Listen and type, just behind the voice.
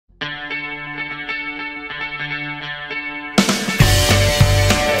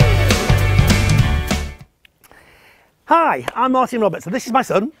Hi, I'm Martin Roberts and this is my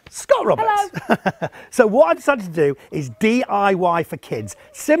son, Scott Roberts. Hello. So what I've decided to do is DIY for kids.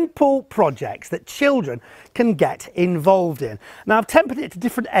 Simple projects that children can get involved in. Now I've tempered it to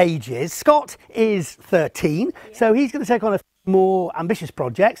different ages. Scott is 13, so he's going to take on a more ambitious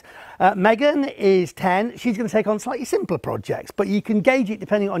projects. Megan is 10. She's going to take on slightly simpler projects, but you can gauge it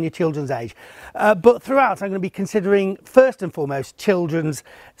depending on your children's age. But throughout, I'm going to be considering first and foremost children's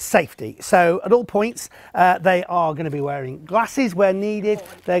safety. So at all points, they are going to be wearing glasses where needed.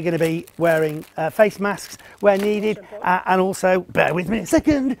 They're going to be wearing face masks where needed. And also, bear with me a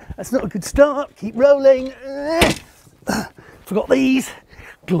second, that's not a good start. Keep rolling. Forgot these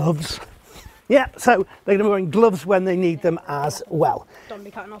gloves. Yeah, so they're going to be wearing gloves when they need them as well. Don't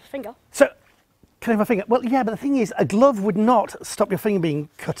be cutting off a finger. So, cutting off a finger? Well, yeah, but the thing is, a glove would not stop your finger being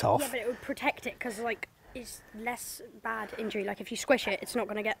cut off. Yeah, but it would protect it because, like, it's less bad injury. Like, if you squish it, it's not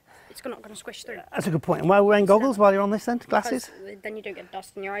going to squish through. That's a good point. And why are we wearing goggles while you're on this then? Glasses? Because then you don't get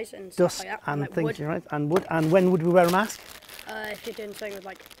dust in your eyes and Dust stuff like that. and like things wood. in your eyes and wood. And when would we wear a mask? If you're doing something with,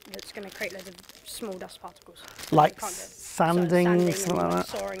 like, that's going to create loads of small dust particles. Like You can't do it. sanding, So something like that.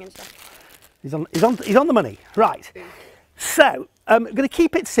 Sawing and stuff. He's on the money. Right. Boom. So, I'm going to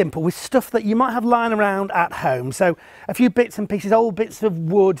keep it simple with stuff that you might have lying around at home. So, a few bits and pieces, old bits of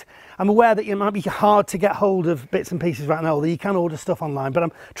wood. I'm aware that it might be hard to get hold of bits and pieces right now, although you can order stuff online. But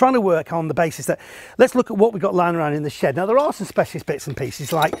I'm trying to work on the basis that let's look at what we've got lying around in the shed. Now, there are some specialist bits and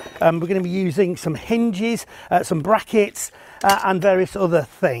pieces, like we're going to be using some hinges, some brackets, and various other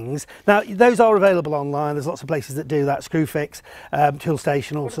things. Now, those are available online. There's lots of places that do that. Screwfix, Tool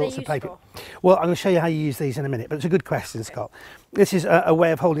Station, all sorts of paper. Well, I'm going to show you how you use these in a minute, but it's a good question, Scott. This is a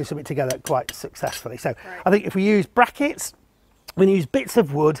way of holding something together quite successfully. So I think if we use brackets, we're going to use bits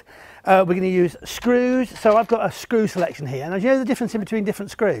of wood, we're going to use screws. So I've got a screw selection here. Now, do you know the difference in between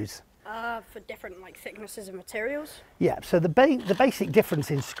different screws? For different, like, thicknesses of materials. Yeah, so the basic difference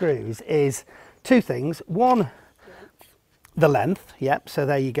in screws is two things. One, the length, yep, so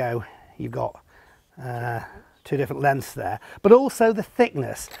there you go. You've got two different lengths there, but also the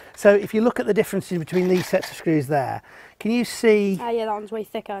thickness. So if you look at the differences between these sets of screws there, can you see? Yeah, that one's way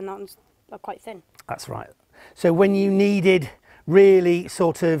thicker and that one's quite thin. That's right. So when you needed really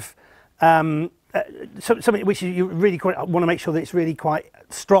sort of something which you really want to make sure that it's really quite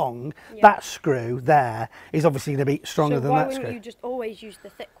strong, that screw there is obviously going to be stronger than that screw. Why wouldn't you just always use the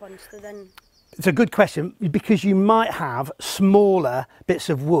thick ones to then? It's a good question, because you might have smaller bits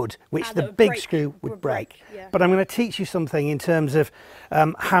of wood which the big screw would break. Yeah. But I'm going to teach you something in terms of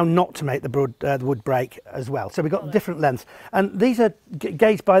how not to make the wood break as well. So we've got different lengths, and these are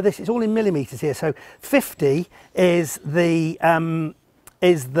gauged by this. It's all in millimetres here. So 50 is the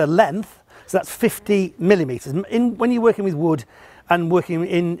length. So that's 50 millimetres. When you're working with wood and working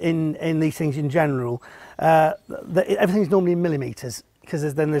in these things in general, everything's normally in millimetres,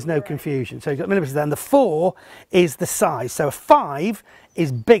 because then there's no confusion. So you've got millimetres there, and the 4 is the size. So a 5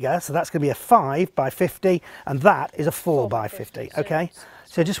 is bigger, so that's going to be a 5 by 50, and that is a 4 by 50, okay?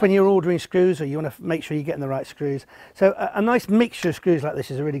 So just when you're ordering screws, or you want to make sure you're getting the right screws. So a nice mixture of screws like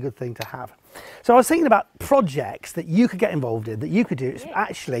this is a really good thing to have. So I was thinking about projects that you could get involved in, that you could do. It's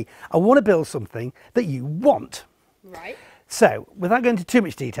actually, I want to build something that you want. Right. So without going into too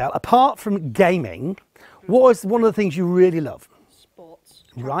much detail, apart from gaming, what is one of the things you really love? Sports.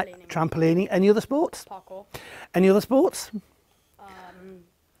 Right, trampolining. Any other sports? Parkour. Any other sports?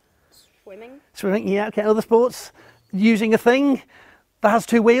 Swimming. Swimming, yeah, okay. Other sports? Using a thing that has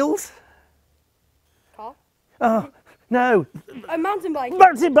two wheels? Car. Oh, no. Oh, mountain bike.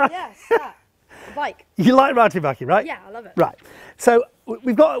 Mountain bike. Yes, that. A bike. You like mountain biking, right? Yeah, I love it. Right. So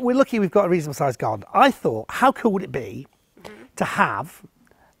we're lucky we've got a reasonable sized garden. I thought, how cool would it be to have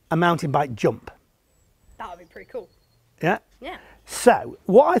a mountain bike jump? That would be pretty cool. Yeah? Yeah. So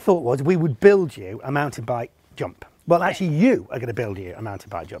what I thought was we would build you a mountain bike jump. Well, actually, you are going to build you a mountain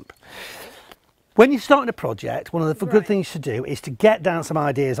bike jump. When you're starting a project, one of the good things to do is to get down some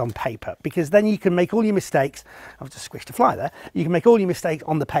ideas on paper, because then you can make all your mistakes. I've just squished a fly there. You can make all your mistakes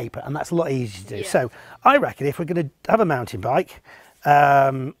on the paper, and that's a lot easier to do. Yeah. So I reckon if we're going to have a mountain bike,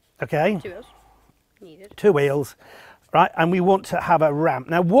 okay, 2 wheels needed. 2 wheels, right, and we want to have a ramp.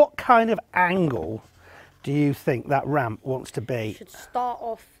 Now, what kind of angle do you think that ramp wants to be? It should start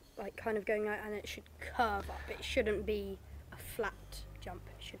off like kind of going out, and it should curve up. It shouldn't be a flat jump.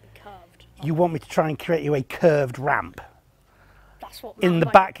 It should be curved. You want me to try and create you a curved ramp? That's what. In the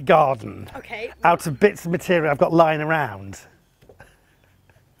back garden? Okay. Out of bits of material I've got lying around?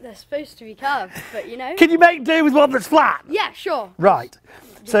 They're supposed to be curved, but you know. Can you make do with one that's flat? Yeah, sure. Right.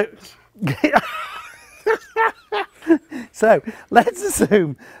 So, So let's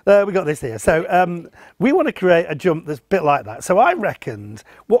assume we got this here. So we want to create a jump that's a bit like that. So I reckoned,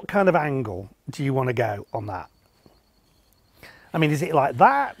 what kind of angle do you want to go on that? I mean, is it like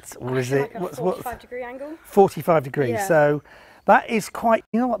that, or is it like a 45-degree angle? 45 degrees. Yeah. So that is quite.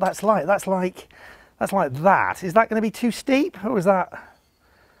 You know what that's like? That's like that. Is that going to be too steep, or is that?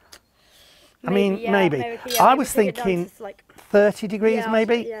 Maybe, maybe. Yeah, I was thinking like 30 degrees,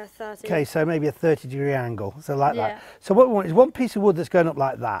 maybe. Yeah, 30. Okay, so maybe a 30-degree angle, so like Yeah. that. So what we want is one piece of wood that's going up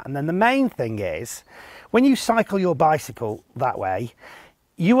like that, and then the main thing is, when you cycle your bicycle that way,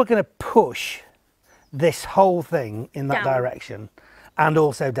 you are going to push this whole thing in that direction, and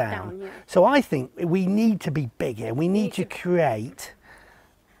also down. Yeah. So I think we need to be big here. We need to create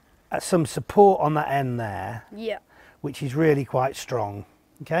some support on that end there, Yeah. which is really quite strong.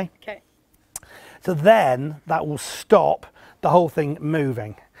 Okay. Okay. So then that will stop the whole thing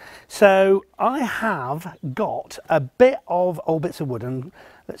moving. So I have got a bit of old bits of wood, and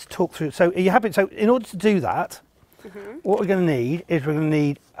let's talk through. So are you happy? So in order to do that, what we're going to need is we're going to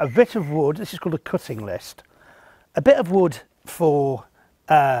need a bit of wood. This is called a cutting list. A bit of wood for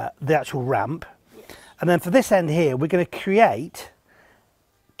the actual ramp. Yes. And then for this end here, we're going to create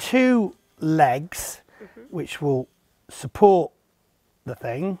 2 legs, which will support the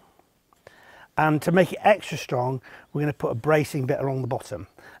thing. And to make it extra strong, we're going to put a bracing bit along the bottom.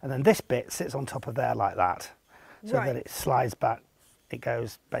 And then this bit sits on top of there like that. So that it slides back. It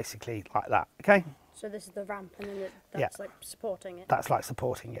goes basically like that, okay? So this is the ramp, and then that's like supporting it. That's like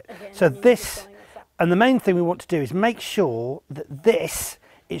supporting it. Okay, so this, and the main thing we want to do is make sure that this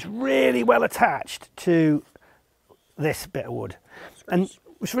is really well attached to this bit of wood. And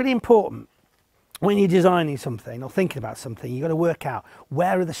it's really important. When you're designing something or thinking about something, you've got to work out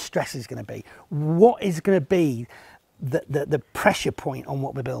where are the stresses going to be? What is going to be the pressure point on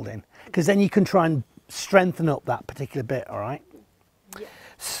what we're building? Because then you can try and strengthen up that particular bit, all right? Yeah.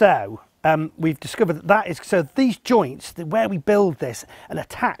 So we've discovered that is, so these joints, where we build this and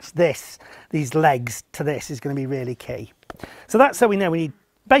attach these legs to this is going to be really key. So that's so we know we need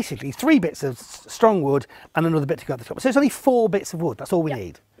basically 3 bits of strong wood and another bit to go at the top. So it's only 4 bits of wood, that's all we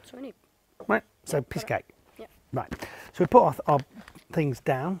need. That's what we need. Right, so piece of cake. Yeah. Right, so we put our things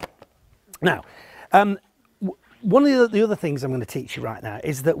down. Now, one of the other things I'm going to teach you right now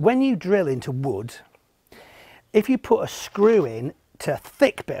is that when you drill into wood, if you put a screw in to a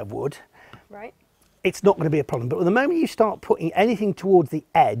thick bit of wood, right, it's not going to be a problem. But the moment you start putting anything towards the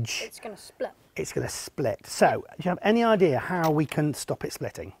edge, it's going to split. It's going to split. So, do you have any idea how we can stop it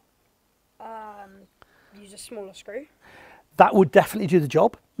splitting? Use a smaller screw. That would definitely do the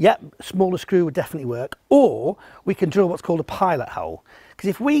job. Yep, smaller screw would definitely work. Or we can drill what's called a pilot hole. Because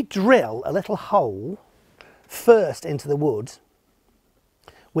if we drill a little hole first into the wood,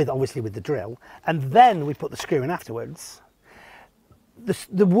 obviously with the drill, and then we put the screw in afterwards,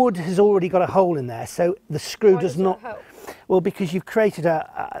 the wood has already got a hole in there, so the screw does not. Help? Well, because you've created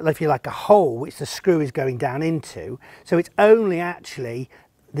if you like, a hole which the screw is going down into, so it's only actually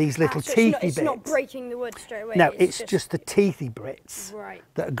these little teethy bits. It's not breaking the wood straight away. No, it's just the teethy bits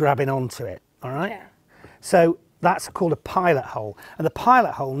that are grabbing onto it, all right? Okay. So that's called a pilot hole. And the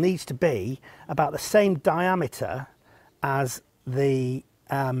pilot hole needs to be about the same diameter as the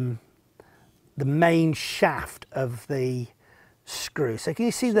main shaft of the screw. So can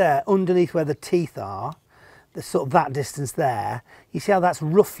you see there, underneath where the teeth are, the sort of that distance there, you see how that's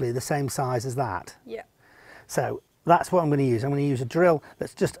roughly the same size as that? Yeah. So that's what I'm going to use. I'm going to use a drill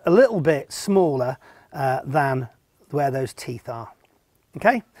that's just a little bit smaller than where those teeth are.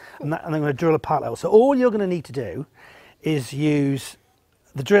 Okay? And I'm going to drill a pilot hole. So all you're going to need to do is use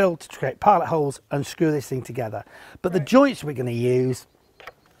the drill to create pilot holes and screw this thing together. But the joints we're going to use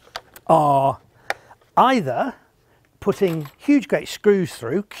are either putting huge great screws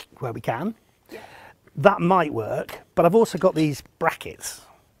through where we can. That might work, but I've also got these brackets.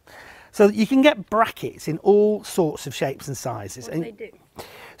 So you can get brackets in all sorts of shapes and sizes. What do they do?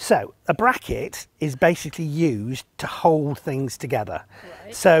 So a bracket is basically used to hold things together.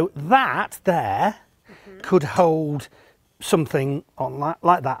 Right. So that there could hold something on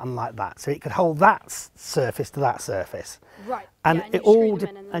like that and like that. So it could hold that surface to that surface. Right. And yeah, it all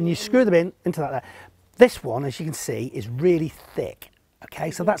you screw them in into that there. This one, as you can see, is really thick.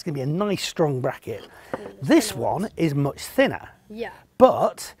 Okay, so that's going to be a nice strong bracket. This one is much thinner. Yeah.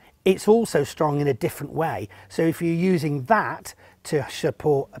 But it's also strong in a different way. So if you're using that to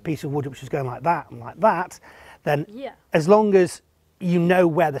support a piece of wood which is going like that and like that, then as long as you know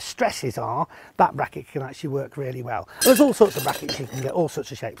where the stresses are, that bracket can actually work really well. There's all sorts of brackets, you can get all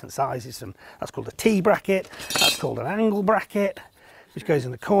sorts of shapes and sizes, and that's called a T bracket, that's called an angle bracket, which goes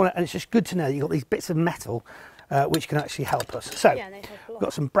in the corner, and it's just good to know you've got these bits of metal which can actually help us. So Yeah, they help a lot. we've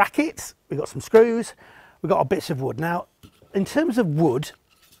got some brackets, we've got some screws, we've got our bits of wood. Now, in terms of wood,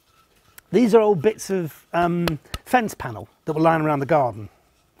 these are all bits of fence panel that were lying around the garden,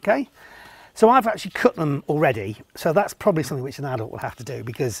 okay? So I've actually cut them already, so that's probably something which an adult will have to do,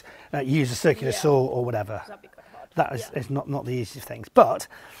 because use a circular saw or whatever. That'd be quite hard. That is not the easiest of things. But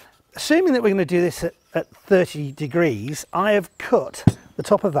assuming that we're going to do this at 30 degrees, I have cut the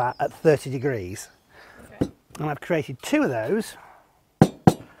top of that at 30 degrees. Okay. And I've created 2 of those,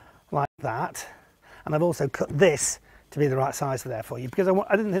 like that. And I've also cut this to be the right size there for you, because I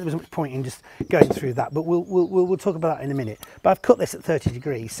didn't think there was much point in just going through that, but we'll talk about that in a minute. But I've cut this at 30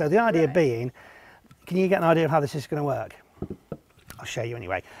 degrees. So the idea being, can you get an idea of how this is going to work? I'll show you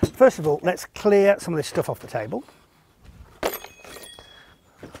anyway. First of all, let's clear some of this stuff off the table.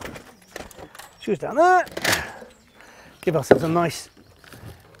 Shoes down there. Give ourselves a nice,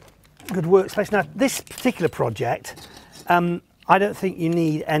 good workspace. Now, this particular project, I don't think you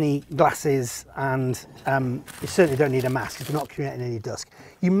need any glasses, and you certainly don't need a mask if you're not creating any dust.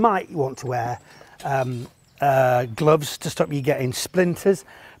 You might want to wear gloves to stop you getting splinters,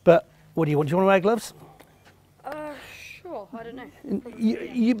 but what do you want? Do you want to wear gloves? Sure, I don't know.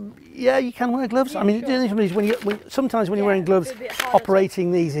 Yeah, you can wear gloves. Yeah, I mean, sure. the only thing is sometimes when you're wearing gloves, it's a bit harder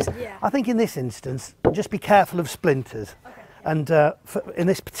operating these is, Yeah. I think in this instance, just be careful of splinters. Okay. And in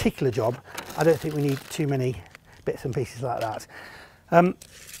this particular job, I don't think we need too many bits and pieces like that.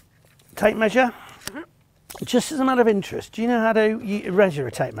 Tape measure. Just as a matter of interest, do you know how to measure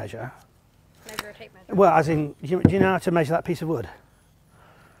a tape measure? Measure a tape measure. Well, as in, do you know how to measure that piece of wood?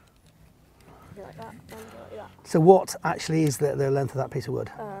 Go like that, and go like that. So what actually is the length of that piece of wood?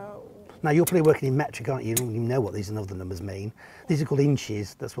 Now, you're probably working in metric, aren't you? You don't even know what these other numbers mean. These are called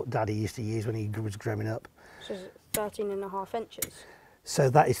inches. That's what Daddy used to use when he was growing up. So it's 13.5 inches.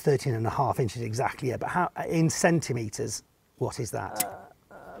 So that is 13.5 inches exactly, yeah. But how, in centimetres, what is that?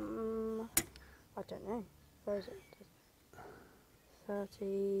 I don't know. Where is it?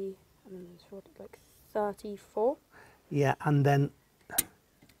 30. I mean, it's what, like 34. Yeah, and then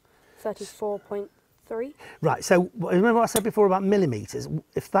 34.3. right. So remember what I said before about millimetres?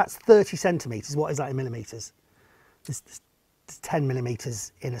 If that's 30 centimetres, what is that in millimetres? There's 10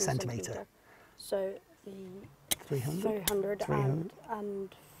 millimetres in a centimetre. So the 300.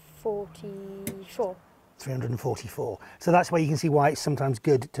 344. 344. So that's where you can see why it's sometimes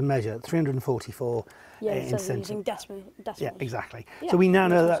good to measure 344 Yeah, in so centimetres. using decimals. Yeah, exactly. Yeah, so we now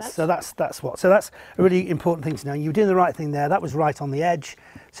know makes that's sense. that's what. So that's a really important thing to know. You're doing the right thing there. That was right on the edge.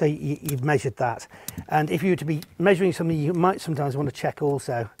 So you've measured that. And if you were to be measuring something, you might sometimes want to check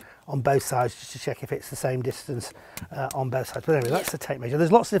also on both sides, just to check if it's the same distance on both sides. But anyway, that's the tape measure.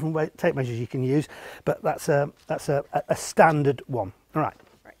 There's lots of different tape measures you can use, but that's a standard one. All right.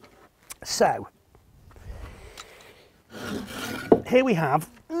 So here we have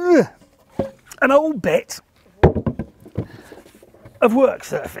an old bit of work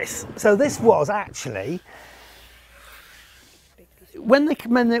surface. So this was actually, when they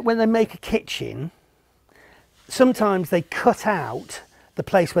make a kitchen, sometimes they cut out the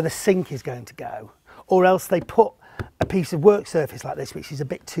place where the sink is going to go, or else they put a piece of work surface like this, which is a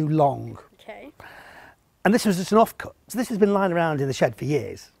bit too long. Okay. And this was just an offcut. So this has been lying around in the shed for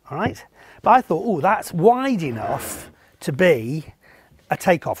years, all right? But I thought, oh, that's wide enough to be a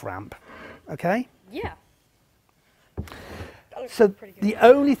takeoff ramp, okay? Yeah. So the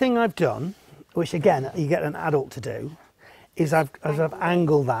only thing I've done, which again, you get an adult to do, is I've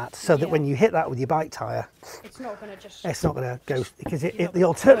angled that so that when you hit that with your bike tyre, It's not going to just. it's not going to go, because the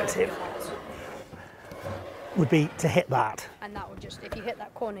alternative would be to hit that. And that would just, if you hit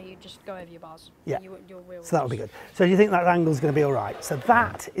that corner, you'd just go over your bars. Yeah. Your wheel. So that would be good. So you think that angle is going to be all right? So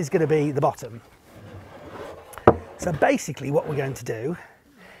that is going to be the bottom. So basically what we're going to do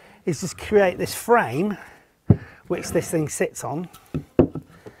is just create this frame which this thing sits on,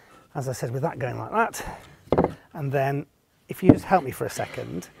 as I said, with that going like that. And then if you just help me for a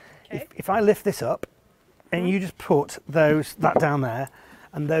second, Okay. if I lift this up and you just put that down there,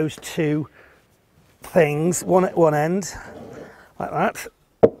 and those two things, one at one end like that,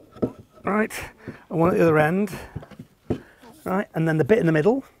 right, and one at the other end, right, and then the bit in the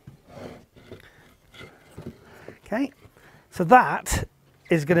middle. Okay, so that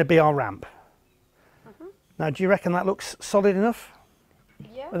is going to be our ramp. Now, do you reckon that looks solid enough?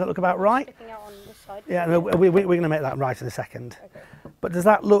 Yeah. Does that look about right? Sticking out on this side. Yeah, no, we're going to make that right in a second. Okay. But does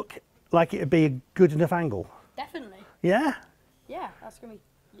that look like it would be a good enough angle? Definitely. Yeah? Yeah, that's going to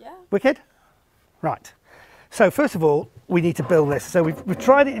be, yeah. Wicked? Right. So first of all, we need to build this. So we've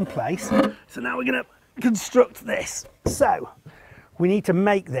tried it in place. So now we're going to construct this. So we need to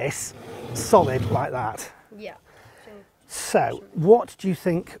make this solid like that. Yeah. So, what do you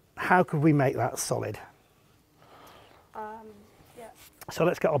think, how could we make that solid? Yeah. So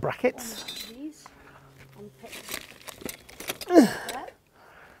let's get our brackets. These and pick there,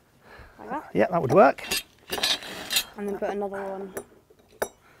 like that. Yeah, that would work. And then put another one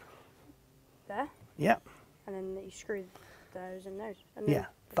there. Yeah. And then you screw those and those. And then Yeah,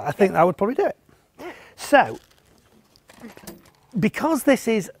 I think that would probably do it. Yeah. So, because this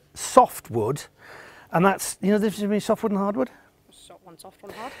is softwood, and that's, you know the difference between softwood and hardwood? One soft,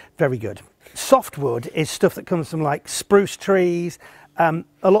 one hard. Very good. Softwood is stuff that comes from like spruce trees. A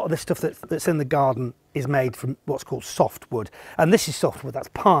lot of the stuff that's in the garden is made from what's called softwood. And this is softwood, that's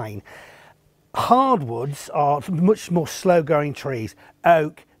pine. Hardwoods are much more slow growing trees,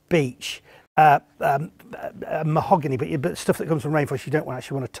 oak, beech, mahogany, but stuff that comes from rainforest you don't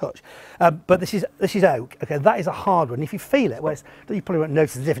actually want to touch. But this is oak. Okay, that is a hardwood, and if you feel it, you probably won't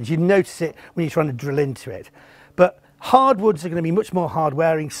notice the difference. You notice it when you're trying to drill into it. But hardwoods are going to be much more hard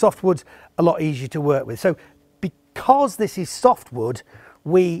wearing. Softwoods a lot easier to work with. So because this is softwood,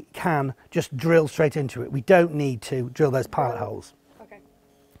 we can just drill straight into it. We don't need to drill those pilot holes. Okay.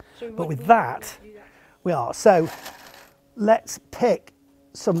 So but with that, we are. So let's pick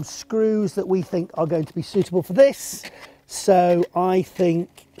some screws that we think are going to be suitable for this. So I think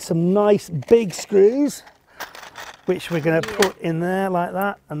some nice big screws, which we're going to put in there like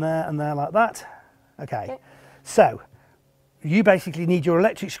that, and there like that. Okay. So you basically need your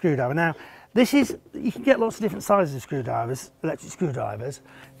electric screwdriver. Now, this is, you can get lots of different sizes of screwdrivers, electric screwdrivers.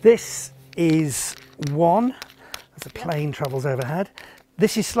 This is one, as the plane travels overhead.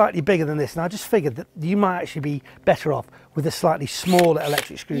 This is slightly bigger than this, and I just figured that you might actually be better off with a slightly smaller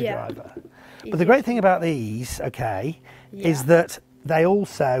electric screwdriver. But the great thing about these, okay, is that they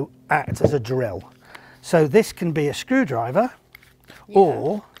also act as a drill. So this can be a screwdriver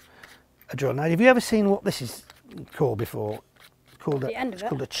or a drill. Now, have you ever seen what this is called before? It's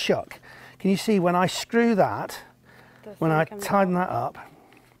called a chuck. Can you see when I screw that, when I tighten that up,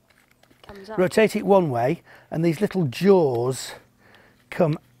 rotate it one way, and these little jaws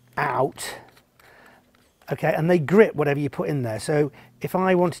come out, okay, and they grip whatever you put in there. So if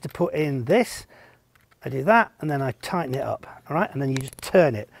I wanted to put in this, I do that, and then I tighten it up, all right, and then you just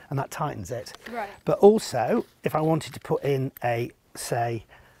turn it, and that tightens it. Right. But also, if I wanted to put in a, say,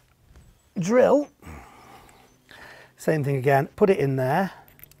 drill, same thing again, put it in there,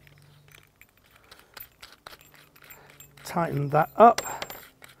 tighten that up,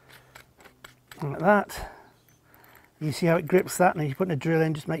 like that. You see how it grips that, and if you're putting a drill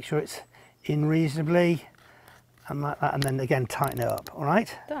in, just make sure it's in reasonably, and like that, and then again tighten it up, all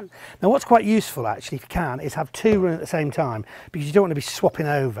right? Done. Now what's quite useful actually, if you can, is have two running at the same time, because you don't want to be swapping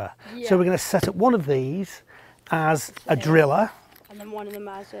over. Yeah. So we're going to set up one of these as a driller, and then one of them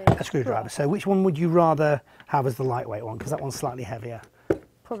as a screwdriver. So which one would you rather have as the lightweight one? Because that one's slightly heavier.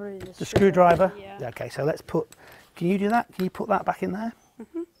 Probably The screwdriver? Yeah. Okay, so let's put, can you do that? Can you put that back in there?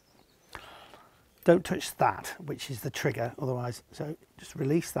 Mm-hmm. Don't touch that, which is the trigger, otherwise, so just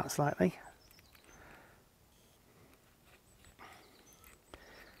release that slightly.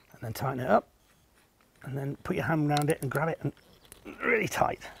 And then tighten it up, and then put your hand around it and grab it and really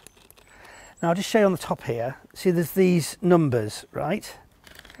tight. Now I'll just show you on the top here, see there's these numbers, right?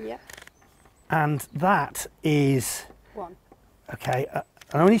 Yeah. And that is, One. okay,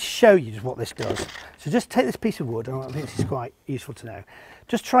 and I need to show you just what this does. So just take this piece of wood, and I think this is quite useful to know.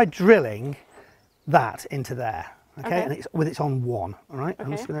 Just try drilling that into there, okay? And it's with its on one, all right?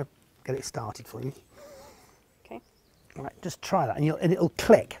 I'm just going to get it started for you. Okay. All right, just try that, and it'll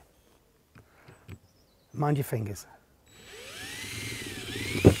click. Mind your fingers.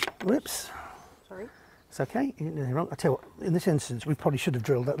 Whoops. Sorry. It's okay, you didn't do anything wrong. I tell you what, in this instance, we probably should have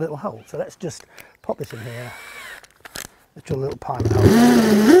drilled that little hole. So let's just pop this in here. Let's drill a little pilot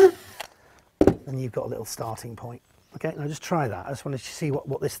hole. Then you've got a little starting point. Okay, now just try that. I just wanted to see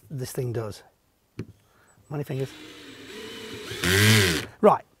what this thing does. Mind your fingers.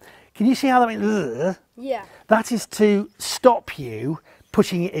 Right, can you see how that went? Yeah. That is to stop you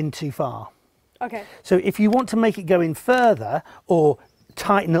pushing it in too far. Okay. So if you want to make it go in further or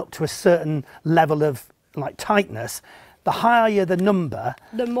tighten up to a certain level of like tightness, the higher the number,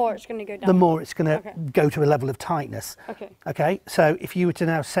 the more it's going to go down. the more it's going to go to a level of tightness. Okay. Okay, so if you were to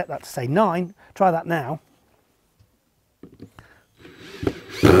now set that to say 9, try that now.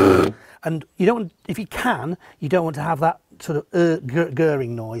 And you don't want, if you can, you don't want to have that sort of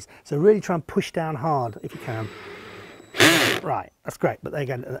gurring noise. So really try and push down hard if you can. Right, that's great. But then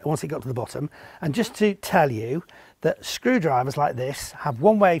again, once it got to the bottom, and just to tell you that screwdrivers like this have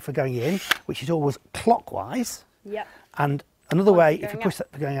one way for going in, which is always clockwise. Yeah. And another way if you push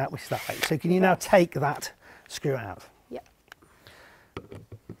that for going out, which is that way. So can you now take that screw it out. Yep.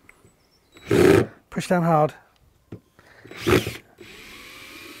 Push down hard.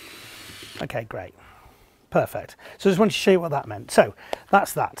 Okay, great. Perfect. So I just wanted to show you what that meant. So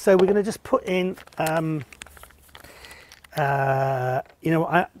that's that. So we're going to just put in, you know,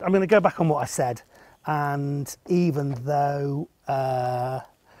 I'm going to go back on what I said. And even though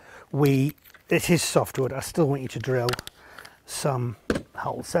it is softwood, I still want you to drill some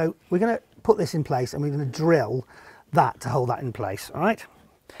holes. So we're going to put this in place and we're going to drill that to hold that in place. All right.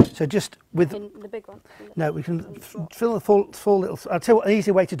 So just with In the big one. no, we can fill the full little. I'll tell you what, an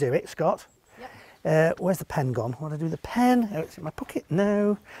easy way to do it, Scott. Where's the pen gone? What do I do with the pen? Oh, it's in my pocket.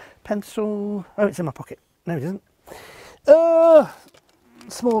 No. Pencil. Oh, it's in my pocket. No, it isn't.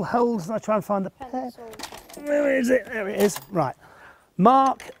 Small holes. And I try and find the pen. Where is it? There it is. Right.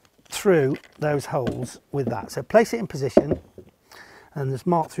 Mark through those holes with that. So place it in position and just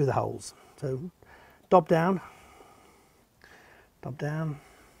mark through the holes. So dob down,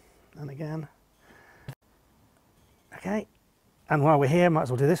 and again. Okay. And while we're here, might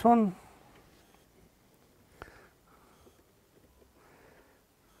as well do this one.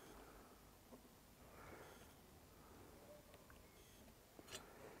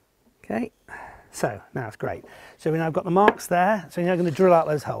 Okay, so now it's great. So we've now got the marks there, so you're now going to drill out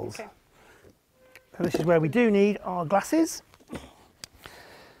those holes. Okay. So this is where we do need our glasses.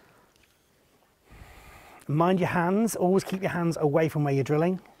 Mind your hands, always keep your hands away from where you're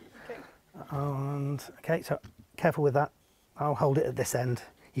drilling. Okay. And, okay, so careful with that. I'll hold it at this end.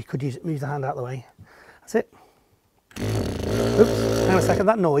 You could move the hand out of the way. That's it. Oops, hang on a second,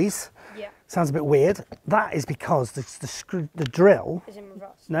 that noise sounds a bit weird. That is because the drill is in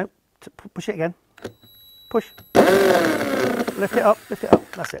reverse. No. Push it again. Push. Lift it up,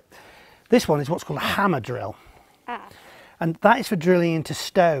 that's it. This one is what's called a hammer drill. And that is for drilling into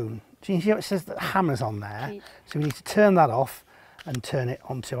stone. So you see how it says that hammer's on there? So we need to turn that off and turn it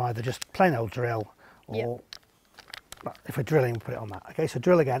onto either just plain old drill or if we're drilling, we'll put it on that. Okay, so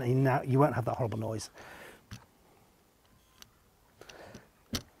drill again and now you won't have that horrible noise.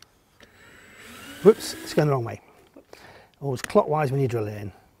 Whoops, it's going the wrong way. Always clockwise when you drill it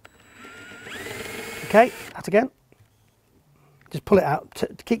in. Okay, that again. Just pull it out.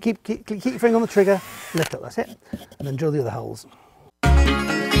 Keep your finger on the trigger. Lift up. That's it. And then drill the other holes.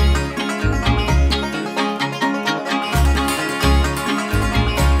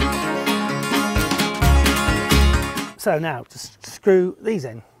 So now just screw these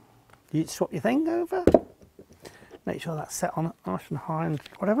in. You swap your thing over. Make sure that's set on nice and high and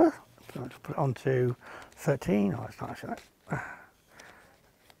whatever. Just put it on to 13. Oh, it's not actually that.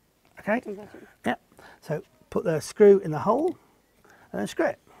 Okay. Yeah. So put the screw in the hole and then screw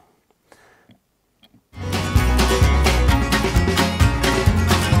it.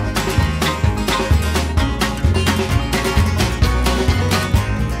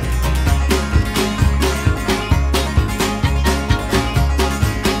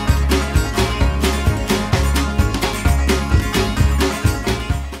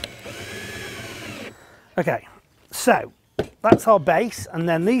 Okay, so that's our base, and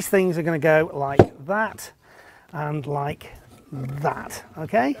then these things are going to go like that and like that,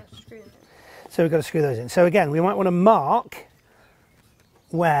 okay? So we've got to screw those in. So again, we might want to mark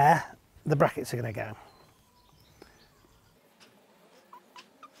where the brackets are going to go.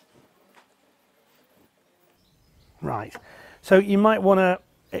 Right, so you might want to,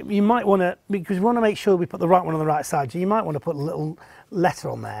 because we want to make sure we put the right one on the right side, so you might want to put a little letter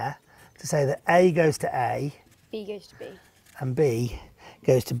on there to say that A goes to A, B goes to B, and B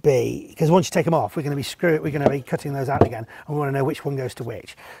goes to B. Because once you take them off, we're going to be cutting those out again, and we want to know which one goes to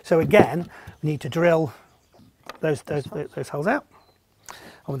which. So again, we need to drill those holes out.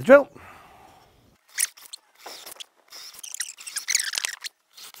 On with the drill.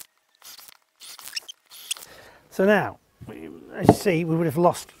 So now, as you see, we would have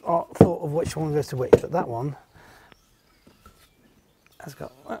lost our thought of which one goes to which, but that one has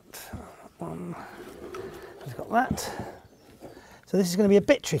got that, one has got that. So this is going to be a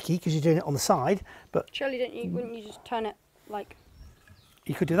bit tricky because you're doing it on the side, but surely wouldn't you just turn it like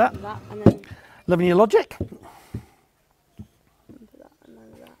you could do that. And then Loving your logic. that and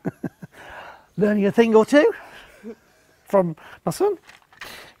then that. Learning a thing or two from my son.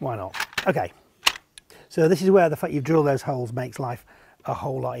 Why not? Okay. So this is where the fact you've drilled those holes makes life a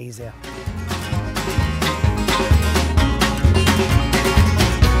whole lot easier.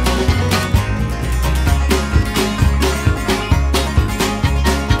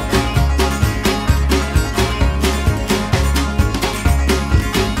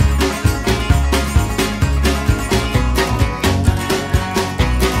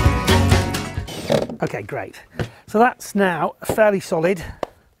 Okay, great. So that's now a fairly solid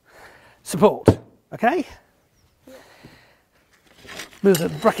support, okay? Move the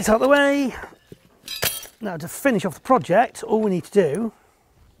brackets out of the way. Now to finish off the project, all we need to do,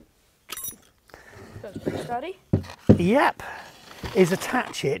 That's pretty sturdy. yep, is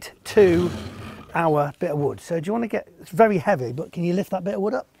attach it to our bit of wood. So do you want to get, it's very heavy, but can you lift that bit of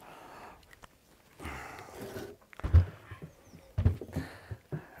wood up?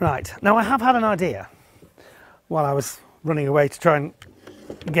 Right, now I have had an idea while I was running away to try and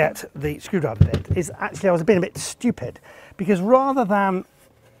get the screwdriver bit, is actually I was being a bit stupid, because rather than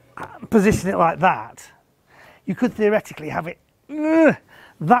position it like that, you could theoretically have it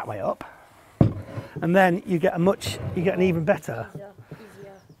that way up, and then you get an even better. Easier.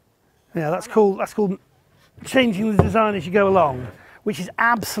 Yeah, that's cool. That's called changing the design as you go along, which is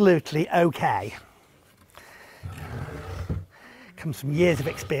absolutely okay. Comes from years of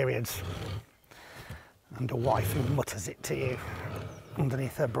experience and a wife who mutters it to you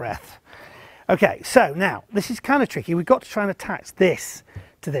underneath her breath. Okay, so now this is kind of tricky. We've got to try and attach this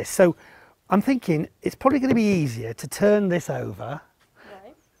to this. So I'm thinking it's probably going to be easier to turn this over.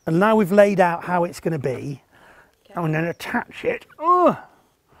 Right. And now we've laid out how it's going to be, Okay. and then attach it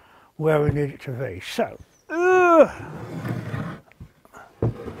where we need it to be. So,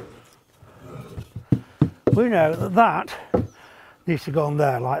 we know that that needs to go on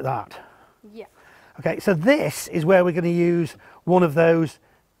there like that. Yeah. Okay, so this is where we're going to use one of those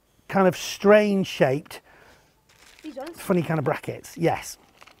kind of strange shaped, These ones. funny kind of brackets. Yes.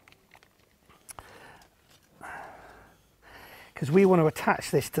 Because we want to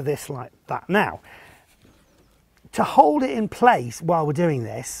attach this to this like that. Now, to hold it in place while we're doing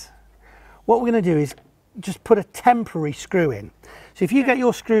this, what we're going to do is just put a temporary screw in. So if you get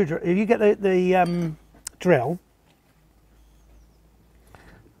your screwdriver, if you get the drill,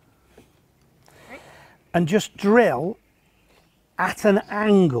 and just drill at an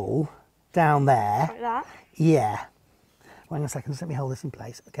angle down there. Like that. Yeah. Wait on a second, just let me hold this in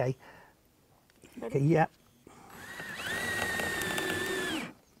place. Okay. Okay, yeah.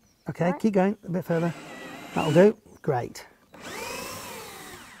 Okay, keep going a bit further. That'll do. Great.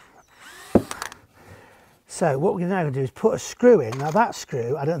 So what we're now going to do is put a screw in. Now that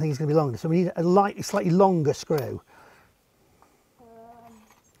screw, I don't think it's going to be longer, so we need a slightly longer screw.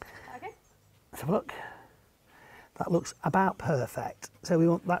 Okay. Let's have a look. That looks about perfect. So we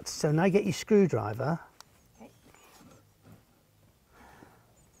want that. So now get your screwdriver. Okay.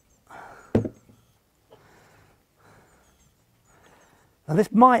 Now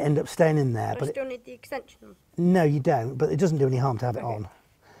this might end up staying in there, I but still need the extension. no, you don't. But it doesn't do any harm to have it on.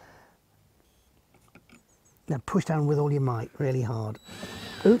 Now push down with all your might, really hard.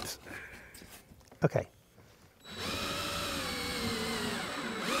 Oops. Okay.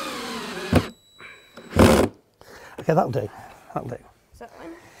 Okay, that'll do. That'll do. Is that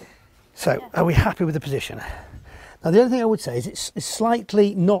one? So, are we happy with the position? Now, the only thing I would say is it's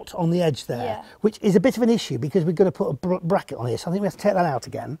slightly not on the edge there, Yeah. which is a bit of an issue because we're going to put a bracket on here. So I think we have to take that out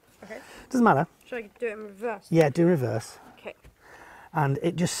again. Okay. Doesn't matter. Should I do it in reverse? Yeah, do reverse. Okay. And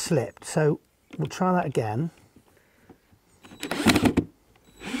it just slipped. So we'll try that again.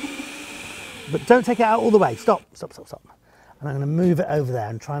 But don't take it out all the way. Stop, stop, stop, stop. And I'm going to move it over there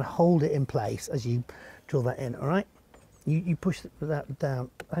and try and hold it in place as you drill that in, all right? You push that down.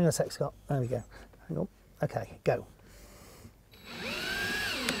 Hang on a sec, Scott. There we go. Hang on. Okay, go.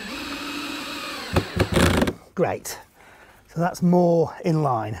 Great. So that's more in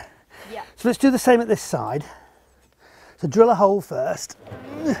line. Yeah. So let's do the same at this side. So drill a hole first.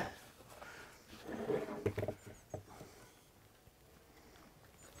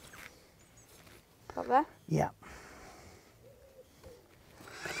 Up there? Yeah.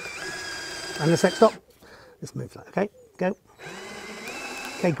 And a sec, stop. Let's move that, okay? Go.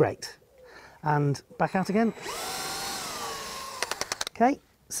 Okay, great. And back out again. Okay,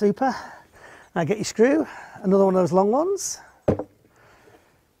 super. Now get your screw, another one of those long ones.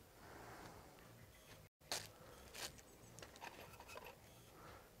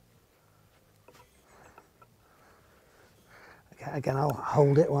 Okay, again, I'll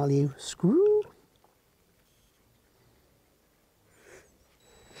hold it while you screw.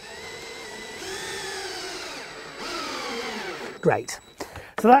 Great.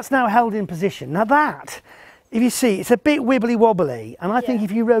 So that's now held in position. Now that, if you see, it's a bit wibbly wobbly, and I think Yeah.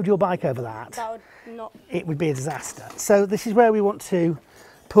 if you rode your bike over that, That would not. it would be a disaster. So this is where we want to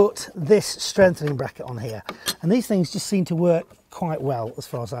put this strengthening bracket on here. And these things just seem to work quite well as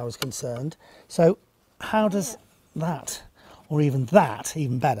far as I was concerned. So how does that, or even that,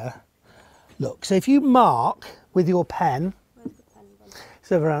 even better, look? So if you mark with your pen, Where's the pen gone? so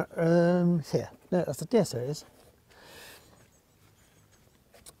So around, it's here. No, that's the, yes, there it is.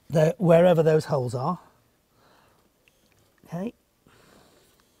 There, wherever those holes are. Okay.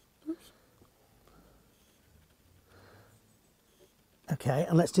 Okay,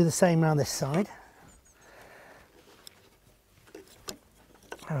 and let's do the same around this side.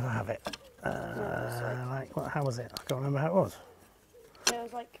 How did I have it? Like, what, how was it? I can't remember how it was. Yeah, it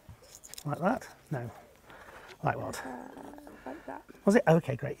was like that? No. Like what? like that. Was it?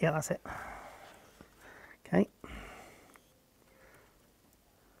 Okay, great. Yeah, that's it. Okay.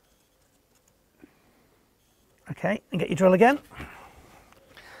 Okay, and get your drill again.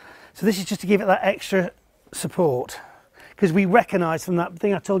 So this is just to give it that extra support, because we recognise from that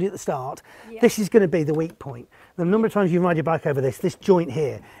thing I told you at the start, this is going to be the weak point. The number of times you ride your bike over this joint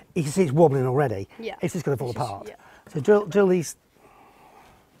here, you can see it's wobbling already. Yeah. It's just going to fall apart. Yeah. So drill these.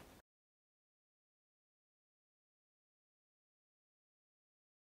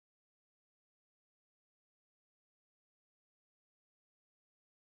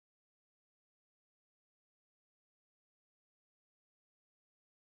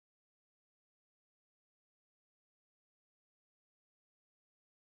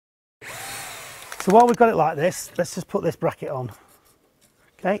 So while we've got it like this, let's just put this bracket on.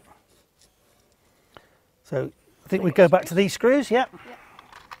 Okay. So I think we go back to these screws, yeah.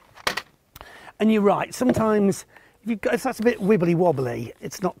 And you're right, sometimes if that's a bit wibbly wobbly,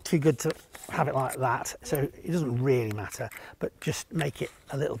 it's not too good to have it like that. So it doesn't really matter, but just make it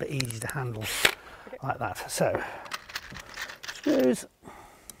a little bit easier to handle like that. So screws.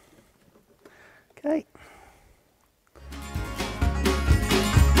 Okay.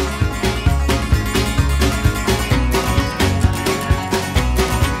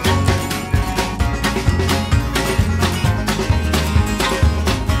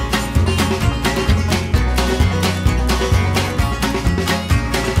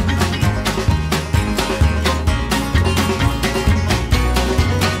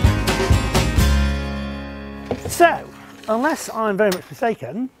 So, unless I'm very much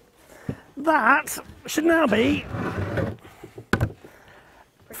mistaken, that should now be,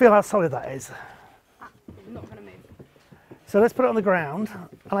 feel how solid that is. Not going to move. So let's put it on the ground,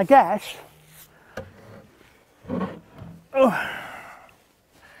 and I guess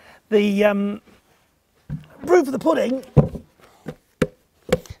the proof of the pudding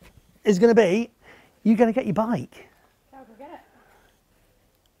is going to be, you're going to get your bike. I'll go get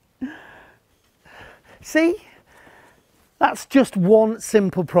it. See? That's just one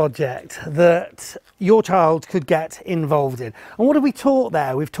simple project that your child could get involved in. And what have we taught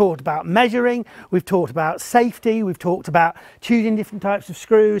there? We've talked about measuring, we've talked about safety, we've talked about choosing different types of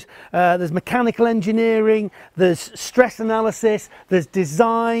screws, there's mechanical engineering, there's stress analysis, there's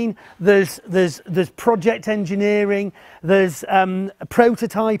design, there's project engineering, there's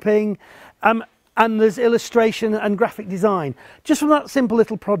prototyping, and there's illustration and graphic design, just from that simple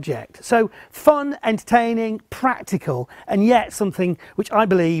little project. So fun, entertaining, practical, and yet something which I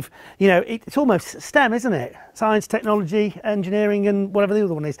believe, you know, it's almost STEM, isn't it? Science, technology, engineering, and whatever the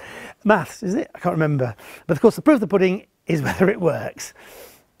other one is. Maths, is it? I can't remember. But of course, the proof of the pudding is whether it works.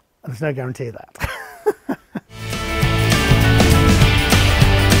 And there's no guarantee of that.